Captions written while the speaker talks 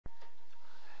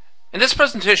In this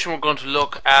presentation, we're going to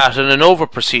look at an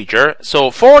ANOVA procedure. So,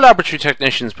 4 laboratory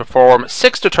technicians perform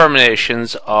 6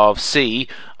 determinations of C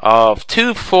of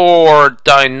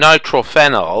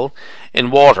 2,4-dinitrophenol in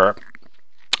water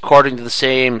according to the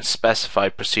same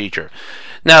specified procedure.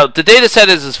 Now, the data set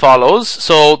is as follows.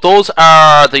 So, those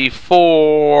are the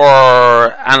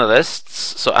 4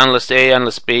 analysts. So, analyst A,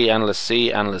 analyst B, analyst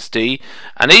C, analyst D.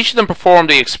 And each of them performed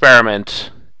the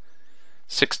experiment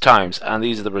 6 times, and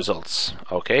these are the results.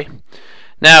 Okay,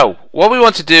 now what we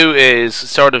want to do is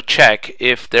sort of check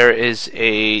if there is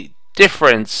a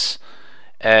difference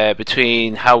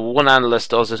between how one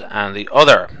analyst does it and the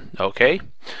other. Okay,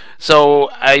 so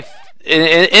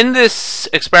in this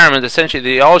experiment, essentially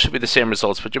they all should be the same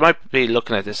results, but you might be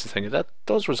looking at this and thinking that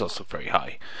those results look very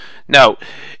high. Now,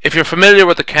 if you're familiar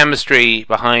with the chemistry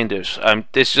behind it,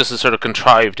 this is just a sort of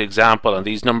contrived example, and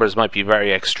these numbers might be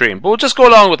very extreme, but we'll just go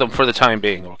along with them for the time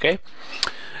being. Okay,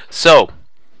 so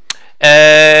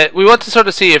we want to sort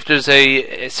of see if there's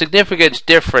a significant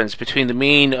difference between the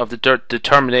mean of the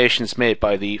determinations made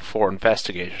by the 4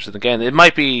 investigators. And again, it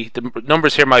might be, the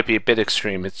numbers here might be a bit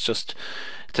extreme. It's just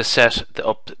to set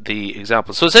up the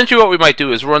example. So essentially what we might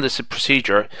do is run this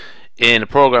procedure in a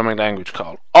programming language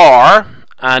called R,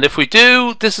 and if we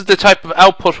do, this is the type of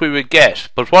output we would get.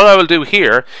 But what I will do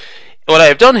here, what I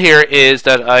have done here is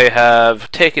that I have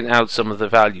taken out some of the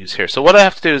values here. So what I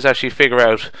have to do is actually figure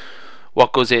out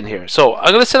what goes in here. So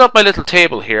I'm going to set up my little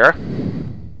table here,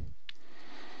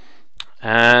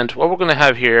 and what we're going to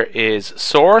have here is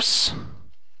source,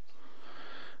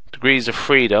 degrees of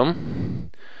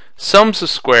freedom, sums of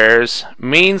squares,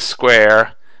 mean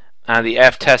square, and the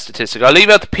F-test statistic. I'll leave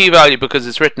out the p-value because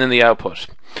it's written in the output.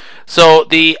 So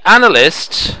the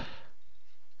analyst,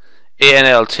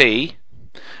 ANLT,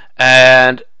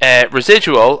 and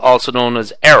residual, also known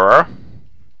as error,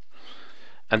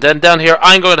 and then down here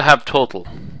I'm going to have total.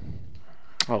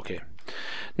 Okay.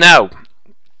 Now,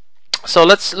 so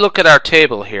let's look at our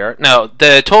table here. Now,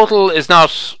 the total is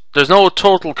not, there's no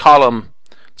total column,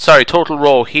 sorry, total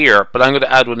row here, but I'm going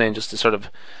to add one in just to sort of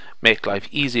make life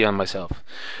easy on myself.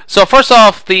 So first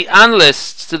off, the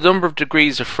analysts, the number of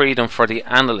degrees of freedom for the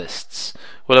analysts.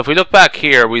 Well, if we look back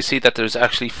here, we see that there's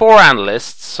actually 4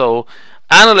 analysts. So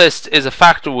analyst is a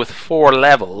factor with 4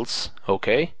 levels.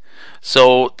 Okay,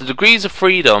 so the degrees of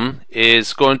freedom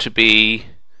is going to be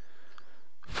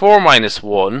 4 minus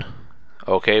 1,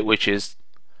 okay, which is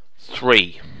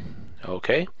 3.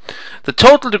 Okay, the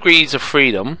total degrees of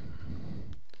freedom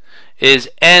is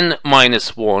n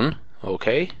minus 1.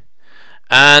 Okay,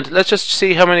 and let's just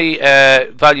see how many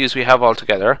values we have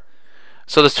altogether.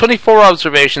 So there's 24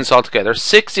 observations altogether,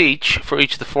 6 each for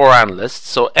each of the 4 analysts.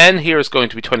 So n here is going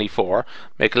to be 24.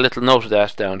 Make a little note of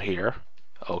that down here.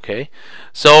 Okay,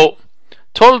 so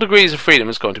total degrees of freedom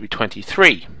is going to be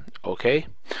 23. Okay,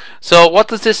 so what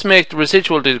does this make the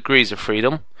residual degrees of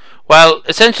freedom? Well,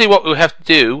 essentially what we have to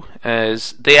do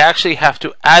is they actually have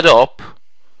to add up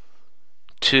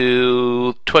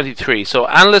to 23. So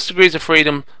analyst degrees of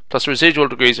freedom plus residual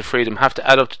degrees of freedom have to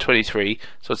add up to 23.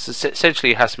 So it's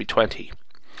essentially it has to be 20.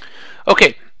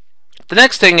 Okay, the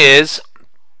next thing is,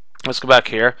 let's go back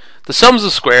here, the sums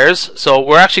of squares. So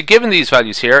we're actually given these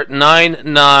values here,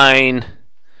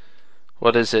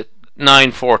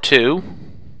 942,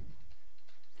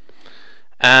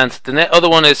 and the other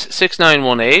one is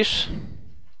 6918.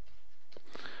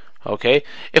 Okay,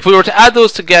 if we were to add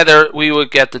those together, we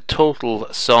would get the total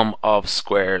sum of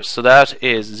squares. So that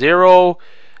is 0,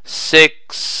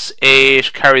 6,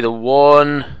 8, carry the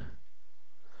 1,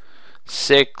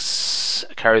 6,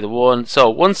 carry the 1,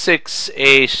 so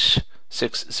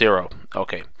 16860.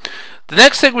 Okay, the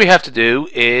next thing we have to do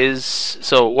is,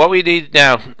 so what we need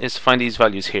now is to find these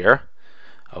values here.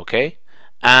 Okay,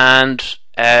 and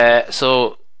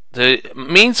so the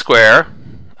mean square,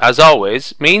 as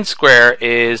always, mean square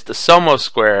is the sum of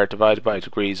square divided by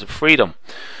degrees of freedom.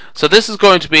 So this is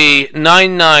going to be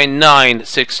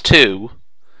 99962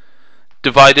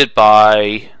 divided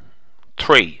by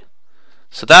 3.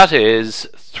 So that is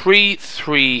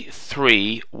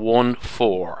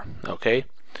 33314. Okay,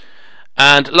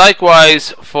 and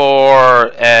likewise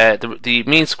for the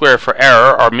mean square for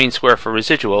error, or mean square for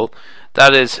residual,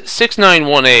 that is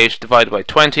 6918 divided by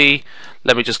 20.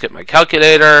 Let me just get my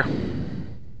calculator.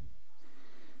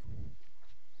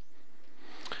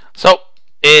 So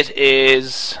it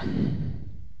is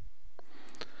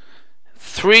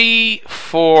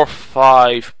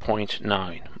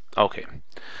 345.9. Okay,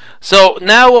 so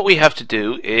now what we have to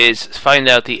do is find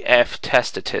out the F-test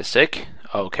statistic.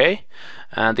 Okay,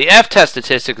 And the f-test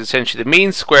statistic is essentially the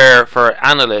mean square for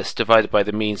analyst divided by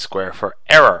the mean square for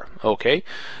error. Okay,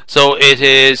 so it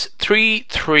is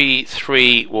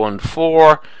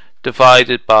 33314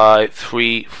 divided by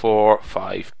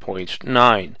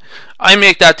 345.9. I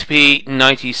make that to be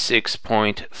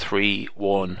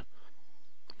 96.311.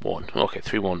 Okay,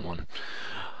 311.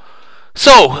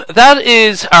 So that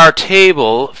is our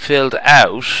table filled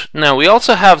out. Now we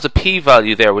also have the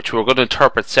p-value there, which we're going to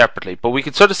interpret separately, but we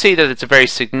can sort of see that it's a very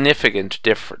significant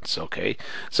difference. Okay,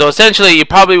 so essentially you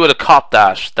probably would have caught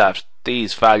that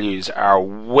these values are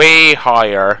way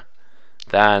higher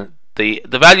than the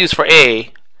values for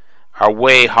A are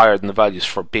way higher than the values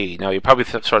for B. Now you probably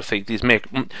sort of think these make,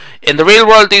 in the real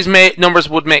world these numbers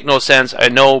would make no sense, I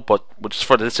know, but just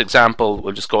for this example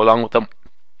we'll just go along with them.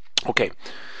 Okay.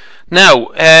 Now,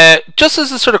 just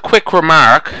as a sort of quick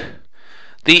remark,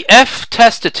 the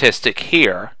f-test statistic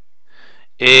here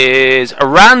is a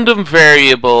random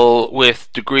variable with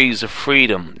degrees of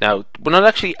freedom. Now, we're not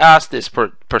actually asked this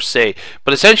per se,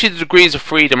 but essentially the degrees of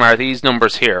freedom are these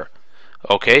numbers here.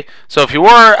 Okay, so if you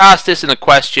were asked this in a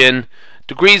question,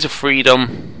 degrees of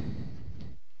freedom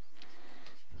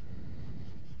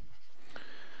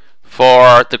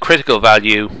for the critical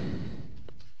value,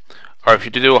 or if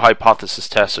you do a hypothesis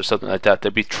test or something like that,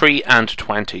 there'd be 3 and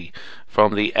 20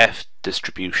 from the F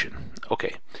distribution.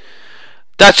 Okay,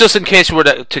 that's just in case you were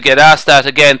to get asked that.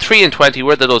 Again, 3 and 20,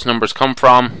 where do those numbers come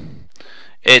from?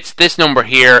 It's this number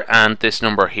here and this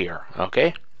number here.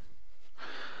 Okay,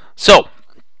 so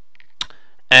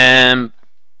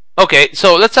okay,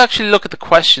 so let's actually look at the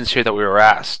questions here that we were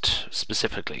asked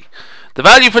specifically. The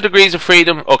value for degrees of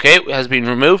freedom, okay, has been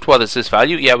removed. What is this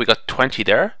value? Yeah, we got 20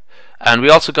 there. And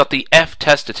we also got the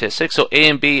f-test statistic, so A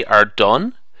and B are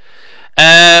done.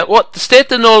 State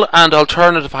the null and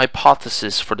alternative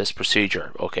hypothesis for this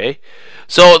procedure. Okay,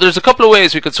 so there's a couple of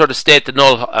ways we could sort of state the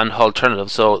null and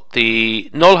alternative. So the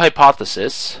null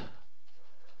hypothesis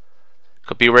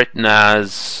could be written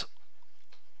as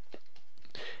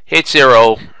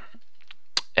H0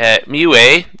 mu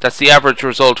A, that's the average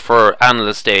result for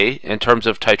analyst A in terms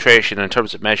of titration, in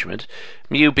terms of measurement.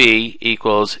 Mu B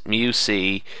equals mu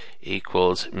C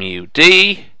equals mu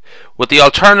D, with the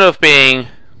alternative being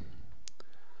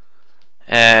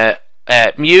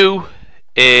mu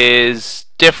is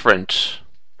different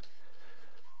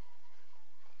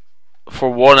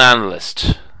for one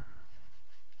analyst,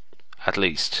 at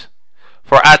least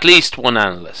one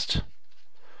analyst,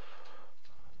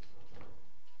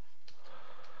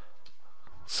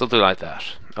 something like that.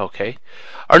 Okay,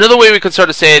 or another way we could sort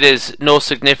of say it is no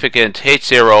significant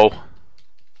H0,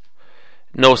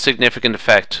 no significant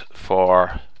effect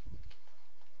for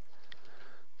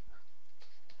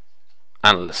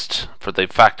analyst, for the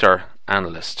factor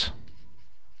analyst.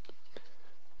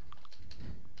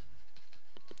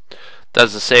 That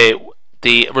is to say,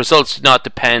 the results do not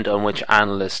depend on which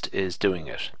analyst is doing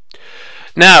it.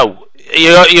 Now,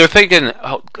 you're thinking,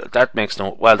 oh, that makes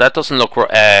no, well, that doesn't look,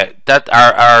 that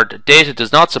our data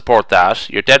does not support that.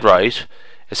 You're dead right.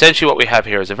 Essentially what we have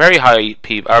here is a very high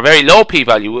p, or a very low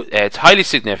p-value. It's highly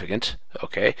significant.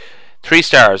 Okay, 3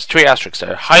 stars, 3 asterisks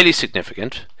there, highly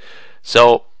significant.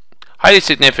 So highly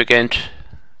significant,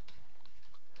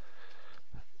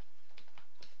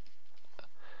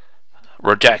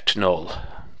 reject null.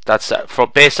 That's that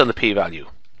based on the p-value.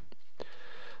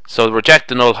 So reject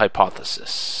the null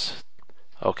hypothesis.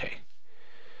 Okay,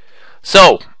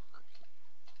 so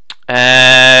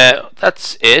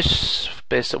that's it.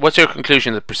 What's your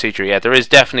conclusion of the procedure? Yeah, there is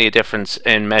definitely a difference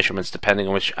in measurements depending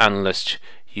on which analyst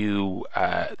you,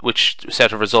 which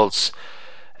set of results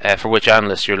for which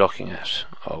analyst you're looking at.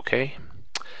 Okay,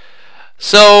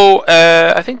 so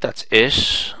I think that's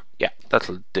it. Yeah,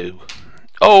 that'll do.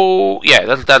 Oh, yeah,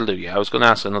 that'll do. Yeah, I was going to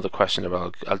ask another question,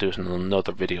 but I'll do it in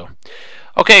another video.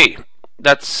 Okay,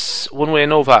 that's one way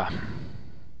ANOVA.